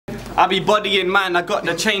I be bodying man, I got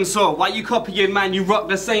the chainsaw. Why you copying man, you rock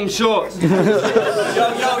the same shorts.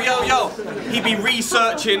 Yo. He be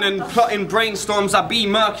researching and plotting brainstorms, I be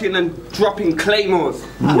murking and dropping claymores.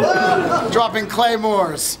 Dropping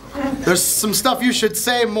claymores. There's some stuff you should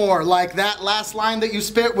say more, like that last line that you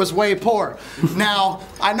spit was way poor. Now,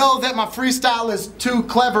 I know that my freestyle is too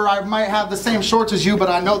clever, I might have the same shorts as you, but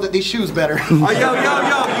I know that these shoes better. Oh, yo,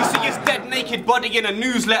 you see his dead naked body in a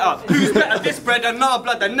newsletter. Who's better, this bread or nah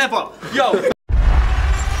blood than never? Yo.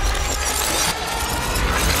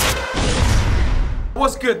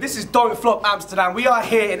 What's good? This is Don't Flop Amsterdam. We are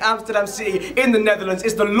here in Amsterdam City in the Netherlands.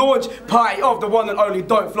 It's the launch party of the one and only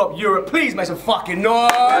Don't Flop Europe. Please make some fucking noise!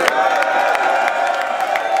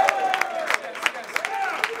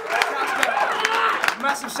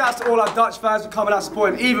 Massive shouts to all our Dutch fans for coming out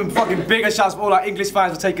supporting. Even fucking bigger shouts to all our English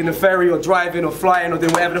fans for taking the ferry or driving or flying or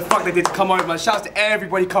doing whatever the fuck they did to come over, man. Shouts to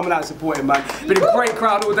everybody coming out and supporting, man. Been a great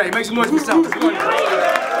crowd all day. Make some noise for yourself. We're going to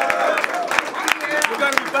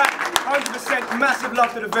be back. 100% massive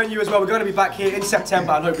love to the venue as well. We're going to be back here in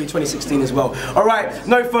September and hopefully 2016 as well. Alright,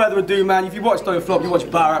 no further ado, man. If you watch Don't Flop, you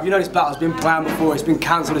watch Bar Up, you know this battle's been planned before, it's been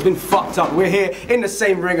cancelled, it's been fucked up. We're here in the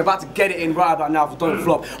same ring, about to get it in right about now for Don't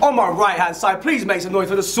Flop. On my right hand side, please make some noise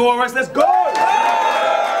for the SAURUS. Let's go!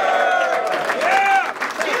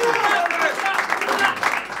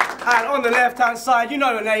 And on the left hand side, you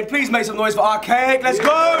know the name, please make some noise for ARKAIC. Let's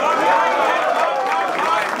go!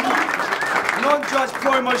 Non-judge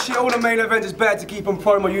promo shit, all the main events is better to keep on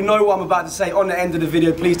promo. You know what I'm about to say on the end of the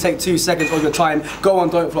video. Please take 2 seconds of your time, go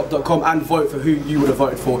on don'tflop.com and vote for who you would have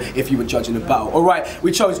voted for if you were judging the battle. Alright,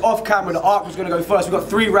 we chose off camera, the Ark was going to go first. We've got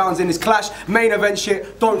 3 rounds in this clash. Main event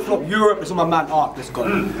shit, Don't Flop Europe. It's on my man Ark, let's go.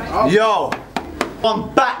 Yo,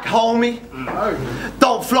 I'm back, homie.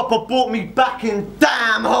 Don't Flop have brought me back in,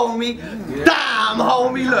 damn, homie. Damn,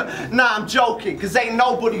 homie, look. Nah, I'm joking, cause ain't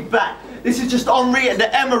nobody back. This is just Henri at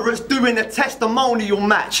the Emirates doing a testimonial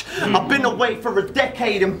match. I've been away for a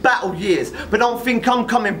decade in battle years, but don't think I'm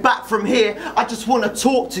coming back from here. I just want to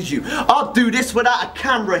talk to you. I'll do this without a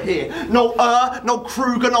camera here. No no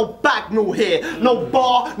Kruger, no Bagnall here. No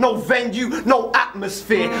bar, no venue, no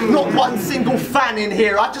atmosphere. Not one single fan in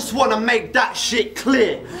here. I just want to make that shit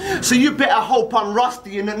clear. So you better hope I'm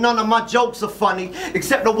rusty and that none of my jokes are funny,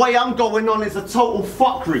 except the way I'm going on is a total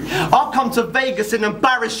fuckery. I'll come to Vegas and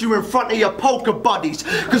embarrass you in front of your poker buddies,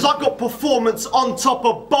 cause I got performance on top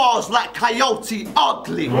of bars like Coyote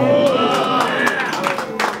Ugly. Alright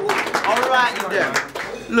then,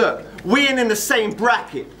 look, we ain't in the same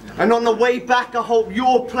bracket. And on the way back, I hope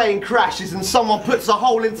your plane crashes and someone puts a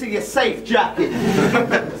hole into your safe jacket.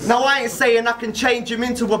 Now, I ain't saying I can change him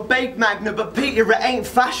into a bake magnet, but Peter, it ain't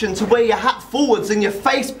fashion to wear your hat forwards and your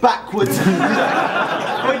face backwards.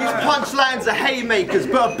 Well, these punchlines are haymakers,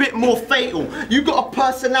 but a bit more fatal. You got a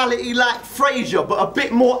personality like Frasier, but a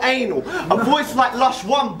bit more anal. A voice like Lush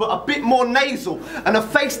One, but a bit more nasal. And a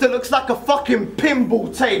face that looks like a fucking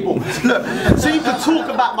pinball table. Look, so you can talk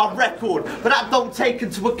about my record, but that don't take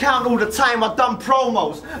into account all the time I've done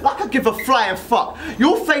promos. Like I give a flying fuck.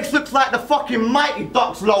 Your face looks like the fucking Mighty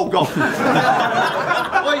Ducks logo.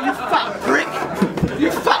 Well, you fat prick.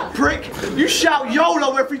 You fat prick. You shout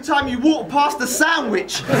YOLO every time you walk past a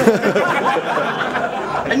sandwich.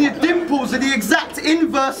 And your dimples are the exact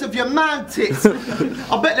inverse of your man tits.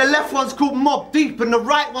 I bet the left one's called Mob Deep and the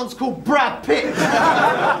right one's called Brad Pitt.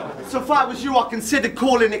 So if I was you, I'd consider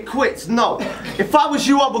calling it quits, no. If I was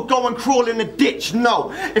you, I would go and crawl in a ditch,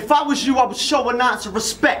 no. If I was you, I would show an ounce of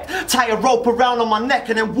respect, tie a rope around on my neck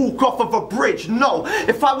and then walk off of a bridge, no.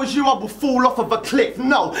 If I was you, I would fall off of a cliff,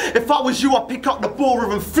 no. If I was you, I'd pick up the borer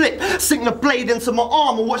and flip, sink the blade into my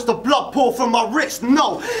arm and watch the blood pour from my wrist,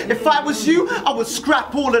 no. If I was you, I would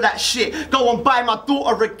scrap all of that shit, go and buy my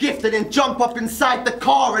daughter a gift and then jump up inside the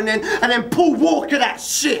car and then pull Walker that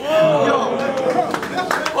shit. Yo.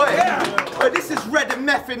 But this is red and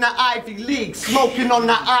meth in the Ivy League, smoking on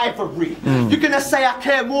that ivory. You're gonna say I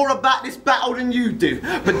care more about this battle than you do,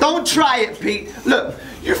 but don't try it, Pete. Look,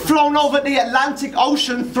 you've flown over the Atlantic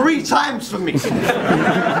Ocean 3 times for me.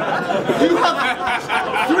 You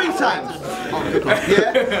have 3 times.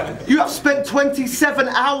 Yeah? You have spent 27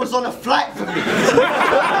 hours on a flight for me.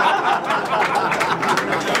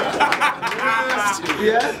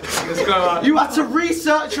 Yeah? Let's go on. You had to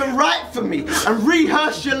research and write for me and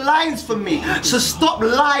rehearse your lines for me. So stop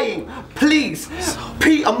lying, please.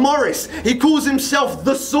 Peter Morris, he calls himself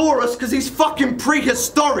the SAURUS because he's fucking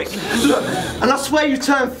prehistoric. Look, and I swear you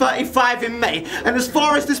turned 35 in May. And as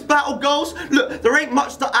far as this battle goes, look, there ain't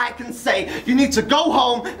much that I can say. You need to go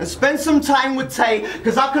home and spend some time with Tay,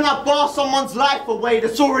 because how can I bar someone's life away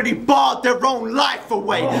that's already barred their own life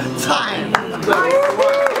away? Time.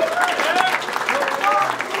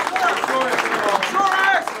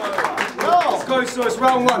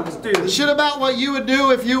 round one. Let's do this. Shit about what you would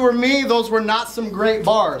do if you were me, those were not some great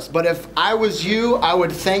bars. But if I was you, I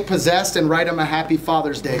would thank Possessed and write him a Happy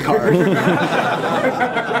Father's Day card. Yo!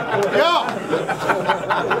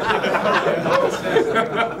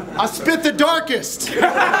 I spit the darkest.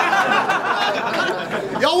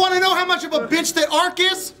 Y'all want to know how much of a bitch that Ark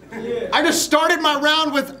is? Yeah. I just started my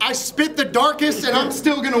round with I spit the darkest and I'm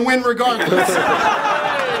still gonna win regardless.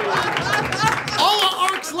 All of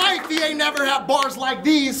Ark's life, he ain't never had bars like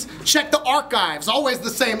these. Check the archives, always the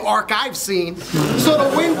same Ark I've seen. So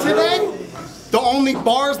to win today, the only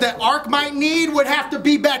bars that Ark might need would have to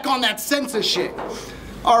be back on that census shit.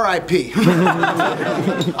 R.I.P.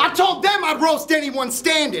 I told them I'd roast anyone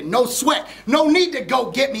standing, no sweat, no need to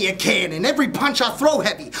go get me a cannon. Every punch I throw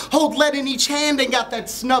heavy, hold lead in each hand and got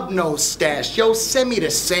that snub nose stash. Yo, send me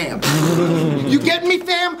to Sam. You get me,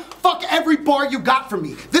 fam? Fuck every bar you got from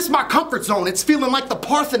me. This my comfort zone, it's feeling like the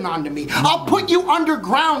Parthenon to me. I'll put you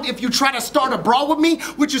underground if you try to start a brawl with me,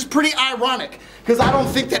 which is pretty ironic, because I don't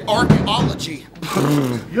think that archaeology.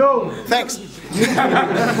 Yo, thanks.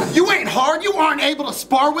 You ain't hard, you aren't able to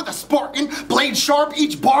spar with a Spartan. Blade sharp,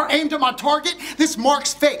 each bar aimed at my target. This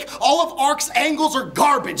mark's fake, all of Ark's angles are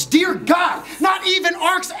garbage. Dear God, not even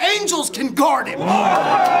Ark's angels can guard him.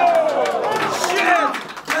 Shit!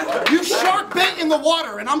 You shark bait in the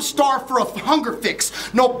water and I'm starved for a hunger fix.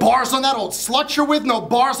 No bars on that old slut you're with, no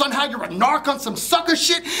bars on how you're a narc on some sucker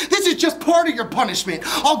shit. This is just part of your punishment.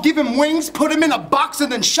 I'll give him wings, put him in a box and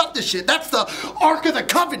then shut the shit. That's the Ark of the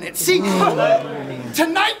Covenant. See,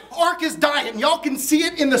 tonight Ark is dying. Y'all can see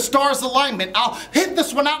it in the stars alignment. I'll hit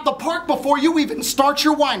this one out the park before you even start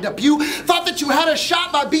your windup. You thought that you had a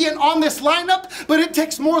shot by being on this lineup, but it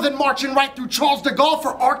takes more than marching right through Charles de Gaulle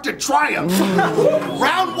for Ark to triumph.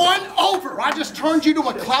 Round one over. I just turned you to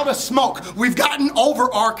a cloud of smoke. We've gotten over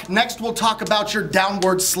Ark. Next we'll talk about your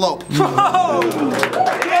downward slope. Hold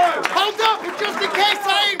up, just in case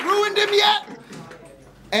I ain't ruined him yet.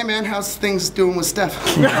 Hey man, how's things doing with Steph?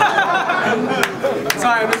 Time,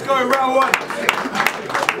 let's go, round one.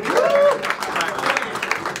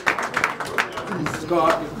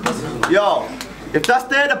 Yo, if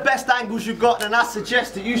they're the best angles you got, then I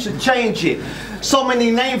suggest that you should change it. So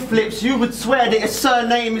many name flips, you would swear that his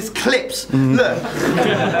surname is Clips. Look.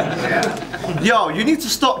 Yo, you need to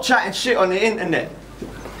stop chatting shit on the internet.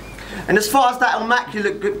 And as far as that Mac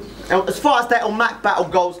battle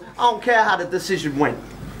goes, I don't care how the decision went.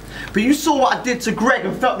 But you saw what I did to Greg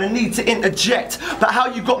and felt the need to interject. But how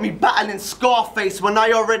you got me battling Scarface when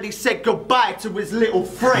I already said goodbye to his little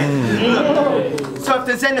friend. So if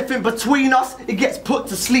there's anything between us, it gets put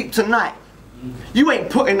to sleep tonight. You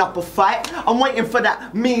ain't putting up a fight. I'm waiting for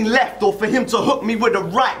that mean left or for him to hook me with a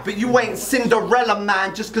right. But you ain't Cinderella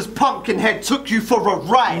man just cause Pumpkinhead took you for a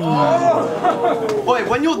ride. Oi,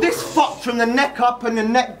 when you're this fucked from the neck up and the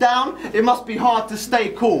neck down, it must be hard to stay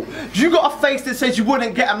cool. You got a face that says you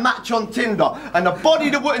wouldn't get a match on Tinder and a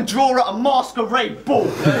body that wouldn't draw at a masquerade ball.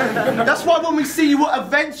 That's why when we see you at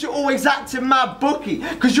events, you're always acting mad bookie.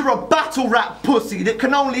 Cause you're a battle rap pussy that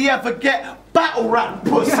can only ever get battle rap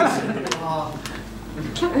pussies.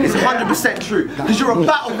 It's 100% true, because you're a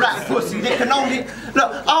battle rap pussy that can only...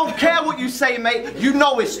 Look, I don't care what you say, mate, you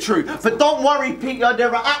know it's true. But don't worry, Peter,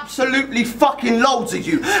 there are absolutely fucking loads of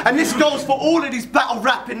you. And this goes for all of these battle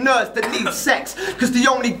rapping nerds that need sex, because the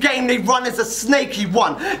only game they run is a snaky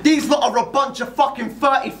one. These lot are a bunch of fucking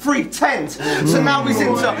 33 10s. So now he's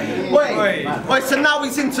into... Wait, so now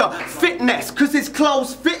he's into fitness, because his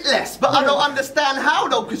clothes fit less. But I don't understand how,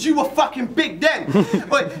 though, because you were fucking big then.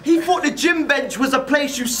 Wait, he thought the gym bench was a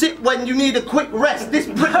place you sit when you need a quick rest. This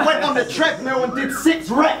prick went on the treadmill and did 6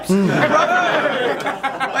 reps.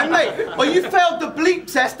 Hey mate, well you failed the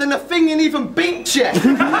bleep test and the thing ain't even beat you.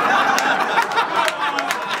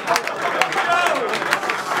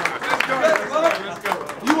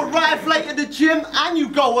 You arrive late at the gym and you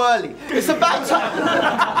go early. It's about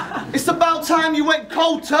time you went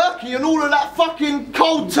cold turkey and all of that fucking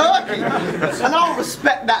cold turkey. And I'll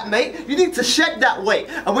respect that, mate. You need to shed that weight.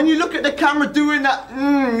 And when you look at the camera doing that,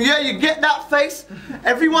 yeah, you get that face,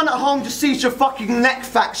 everyone at home just sees your fucking neck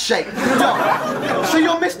fat shape. So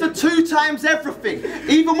you're Mr. 2 times everything,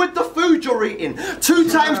 even with the food you're eating. 2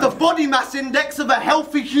 times the body mass index of a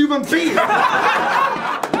healthy human being.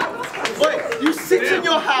 Wait, you sit in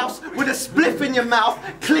your house with a spliff in your mouth,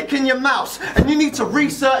 clicking your mouse, and you need to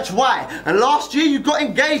research why. And last year you got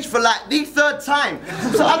engaged for like the 3rd time.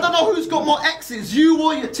 So I don't know who's got more exes, you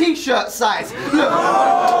or your t-shirt size. Look.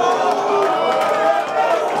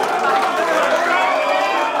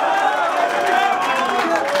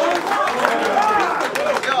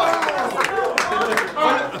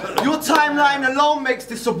 Your timeline line alone makes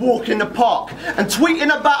this a walk in the park. And tweeting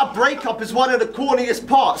about a breakup is one of the corniest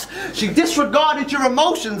parts. She disregarded your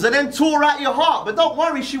emotions and then tore out your heart. But don't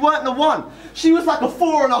worry, she weren't the one. She was like a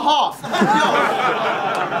 4.5.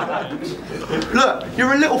 Yo. Look,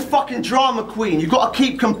 you're a little fucking drama queen. You gotta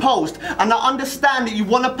keep composed. And I understand that you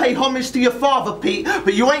wanna pay homage to your father, Pete,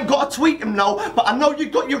 but you ain't gotta tweet him, no. But I know you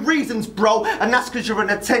got your reasons, bro. And that's because you're an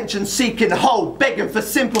attention-seeking hoe, begging for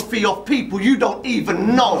sympathy off people you don't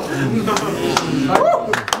even know.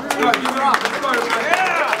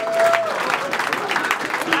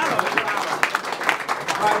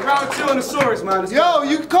 Round 2 on the SAURUS, man. Yo,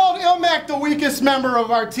 you called Ilmac the weakest member of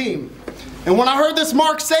our team. And when I heard this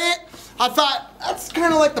Mark say it, I thought, that's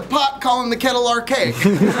kind of like the pot calling the kettle ARKAIC.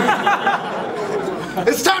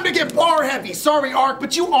 It's time to get bar heavy. Sorry, Ark,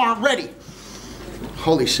 but you aren't ready.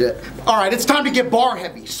 Holy shit. All right, it's time to get bar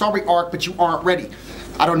heavy. Sorry, Ark, but you aren't ready.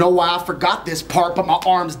 I don't know why I forgot this part, but my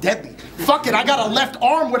arm's deadly. Fuck it, I got a left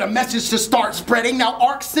arm with a message to start spreading. Now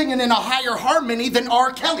Ark's singing in a higher harmony than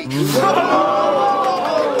R. Kelly.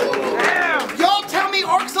 Y'all tell me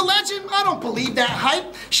Ark's a legend? I don't believe that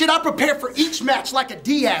hype. Shit, I prepare for each match like a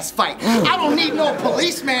Diaz fight. I don't need no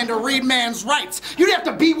policeman to read man's rights. You'd have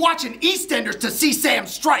to be watching EastEnders to see Sam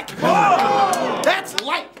strike. That's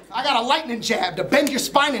light. I got a lightning jab to bend your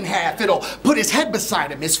spine in half. It'll put his head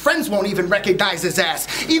beside him. His friends won't even recognize his ass.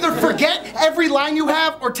 Either forget every line you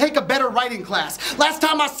have or take a better writing class. Last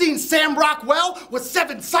time I seen Sam rock well was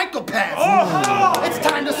 7 Psychopaths. It's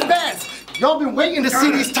time to spaz. Y'all been waiting to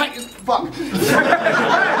see these titans. Fuck. It's time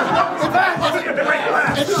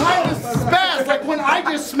to spaz like when I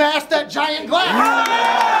just smashed that giant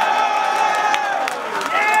glass.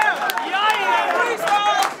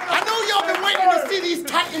 These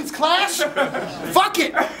titans clash? Fuck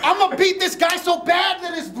it! I'ma beat this guy so bad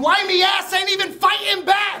that his blimey ass ain't even fighting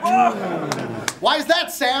back! Why is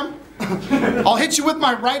that, Sam? I'll hit you with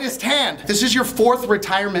my rightest hand. This is your 4th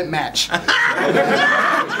retirement match. Let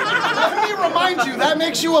me remind you, that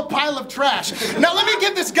makes you a pile of trash. Now let me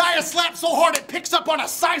give this guy a slap so hard it picks up on a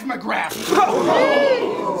seismograph.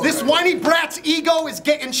 This whiny brat's ego is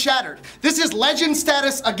getting shattered. This is legend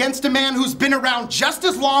status against a man who's been around just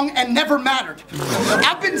as long and never mattered.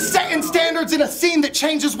 I've been setting standards in a scene that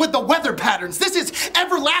changes with the weather patterns. This is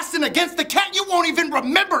everlasting against the cat you won't even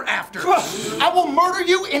remember after. I will murder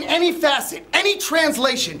you in any facet, any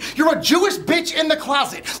translation. You're a Jewish bitch in the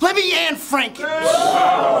closet. Let me Anne Frank it.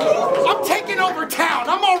 I'm taking over town.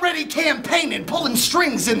 I'm already campaigning, pulling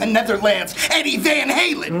strings in the Netherlands. Eddie Van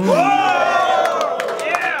Halen.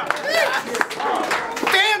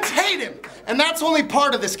 Fans hate him. And that's only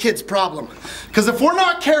part of this kid's problem. Because if we're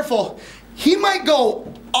not careful, he might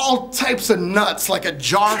go all types of nuts like a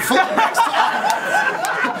jar full of mixed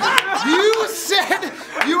almonds. You said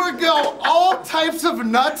you would go all types of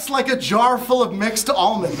nuts like a jar full of mixed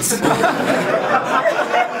almonds.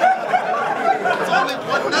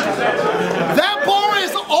 That bar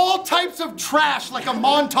is all types of trash like a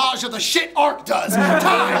montage of the shit Ark does.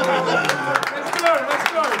 Time! Let's go.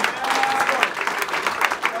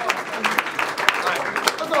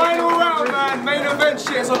 Final round, man. Main event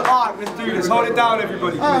shit is on Ark. Let's do this. Hold it down,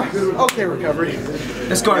 everybody. Okay, recovery.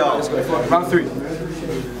 Let's go, let's go. Round 3.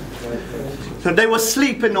 So they were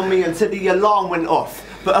sleeping on me until the alarm went off.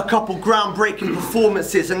 But a couple groundbreaking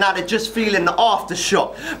performances and now they're just feeling the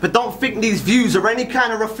aftershock. But don't think these views are any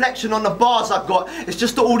kind of reflection on the bars I've got. It's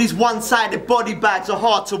just that all these one-sided body bags are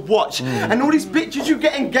hard to watch. And all these bitches you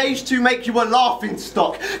get engaged to make you a laughing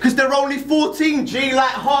stock. Cause they're only 14G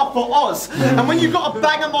like half of Oz. And when you gotta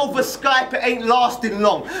bang them over Skype, it ain't lasting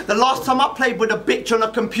long. The last time I played with a bitch on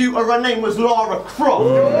a computer, her name was Lara Croft.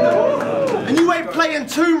 And you ain't playing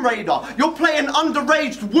Tomb Raider, you're playing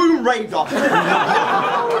underaged Womb Raider.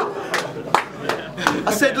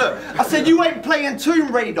 I said you ain't playing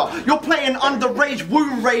Tomb Raider, you're playing underage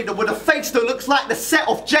Womb Raider with a face that looks like the set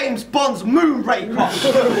of James Bond's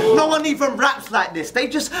Moonraker. No one even raps like this, they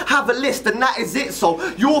just have a list and that is it. So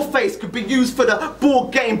your face could be used for the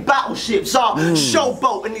board game battleships.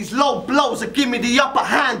 Showboat and these low blows that give me the upper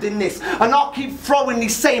hand in this. And I'll keep throwing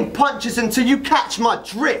these same punches until you catch my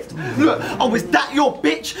drift. Look, oh, is that your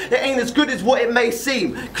bitch? It ain't as good as what it may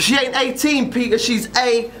seem. Cause she ain't 18, Peter, she's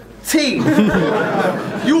 18.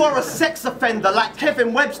 You are a sex offender like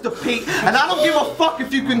Kevin Webster, Pete, and I don't give a fuck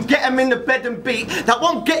if you can get him in the bed and beat. That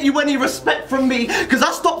won't get you any respect from me, cause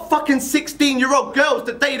I stopped fucking 16-year-old girls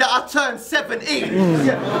the day that I turned 17.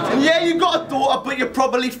 And yeah, you got a daughter, daughter, but you're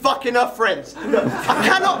probably fucking her friends.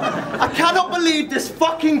 I cannot believe this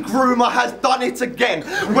fucking groomer has done it again.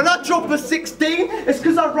 When I drop a 16, it's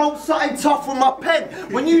because I wrote something tough with my pen.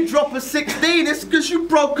 When you drop a 16, it's because you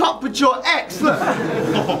broke up with your ex. Look.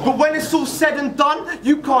 But when it's all said and done,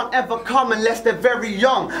 you can't ever come unless they're very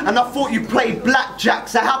young. And I thought you played blackjack,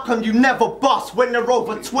 so how come you never bust when they're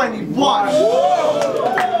over 21?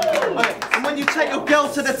 And when you take your girl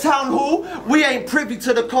to the town hall, we ain't privy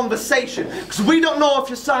to the conversation, because we don't know if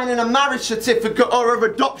you're signing a marriage certificate or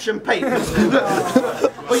a adoption papers.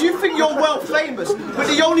 But you think you're well famous, but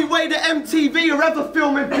the only way that MTV are ever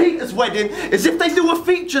filming Peter's wedding is if they do a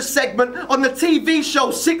feature segment on the TV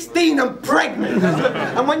show 16 and Pregnant.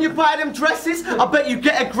 And when you buy them dresses, I bet you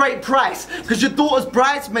get a great price, because your daughter's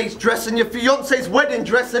bridesmaid's dress and your fiance's wedding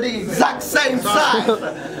dress are the exact same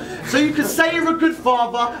size. So you can say you're a good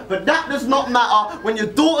father, but that does not matter when your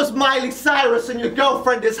daughter's Miley Cyrus and your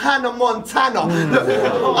girlfriend is Hannah Montana. Look,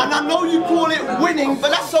 and I know you call it winning,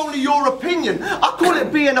 but that's only your opinion. I call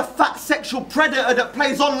it being a fat sexual predator that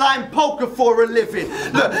plays online poker for a living.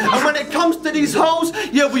 Look, and when it comes to these hoes,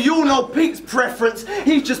 yeah, we all know Pete's preference.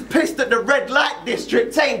 He's just pissed that the red light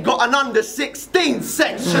district ain't got an under 16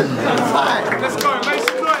 section. Let's go, make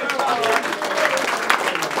some noise.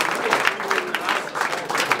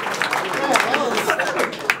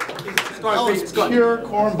 That was pure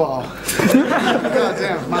cornball. God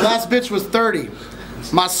damn. My last bitch was 30.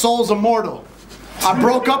 My soul's immortal. I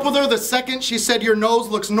broke up with her the second she said your nose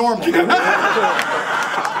looks normal. And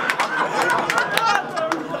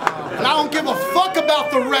I don't give a fuck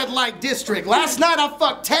about the red light district. Last night I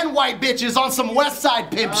fucked 10 white bitches on some West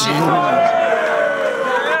Side pimp shit.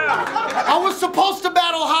 I was supposed to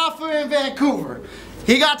battle Hoffa in Vancouver.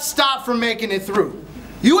 He got stopped from making it through.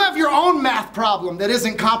 You have your own math problem that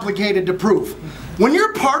isn't complicated to prove. When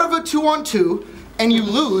you're part of a 2-on-2 and you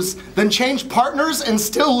lose, then change partners and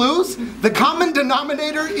still lose, the common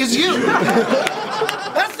denominator is you.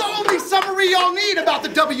 That's the only summary y'all need about the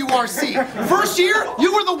WRC. First year,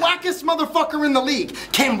 you were the wackest motherfucker in the league.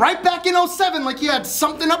 Came right back in 07 like you had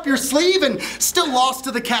something up your sleeve and still lost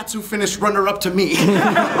to the cats who finished runner-up to me.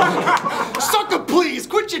 Sucker, please,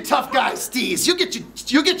 quit your tough guy steez. You'll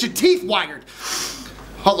get your teeth wired.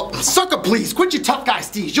 Hold on. Sucker, please, quit your tough guy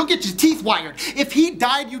steez. You'll get your teeth wired. If he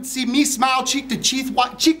died, you'd see me smile cheek to cheek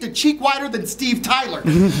wider than Steve Tyler.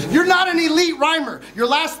 You're not an elite rhymer. Your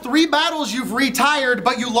last 3 battles you've retired,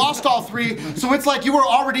 but you lost all 3, so it's like you were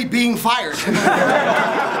already being fired.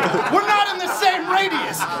 We're not in the same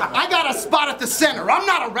radius. I got a spot at the center. I'm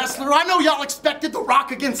not a wrestler. I know y'all expected The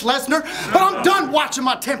Rock against Lesnar, but I'm done watching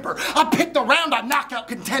my temper. I picked a round, I knock out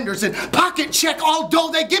contenders, and pocket check all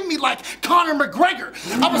dough they give me like Conor McGregor.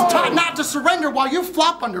 I was taught not to surrender while you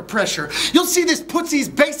flop under pressure. You'll see this putsy's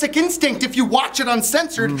basic instinct if you watch it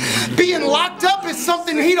uncensored. Being locked up is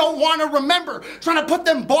something he don't want to remember. Trying to put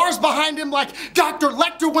them bars behind him like Dr.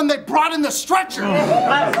 Lecter when they brought in the stretcher.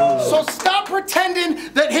 So stop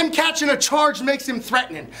pretending that him catching a charge makes him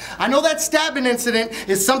threatening. I know that stabbing incident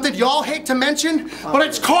is something y'all hate to mention, but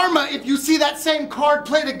it's karma if you see that same card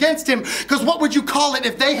played against him, because what would you call it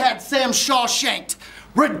if they had Sam Shawshanked?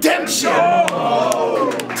 Redemption!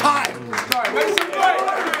 Oh. Time!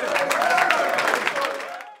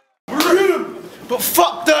 But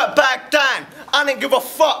fuck Dirtbag Dan, I didn't give a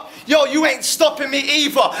fuck. Yo, you ain't stopping me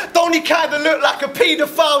either. Don't he kinda look like a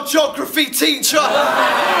paedophile geography teacher?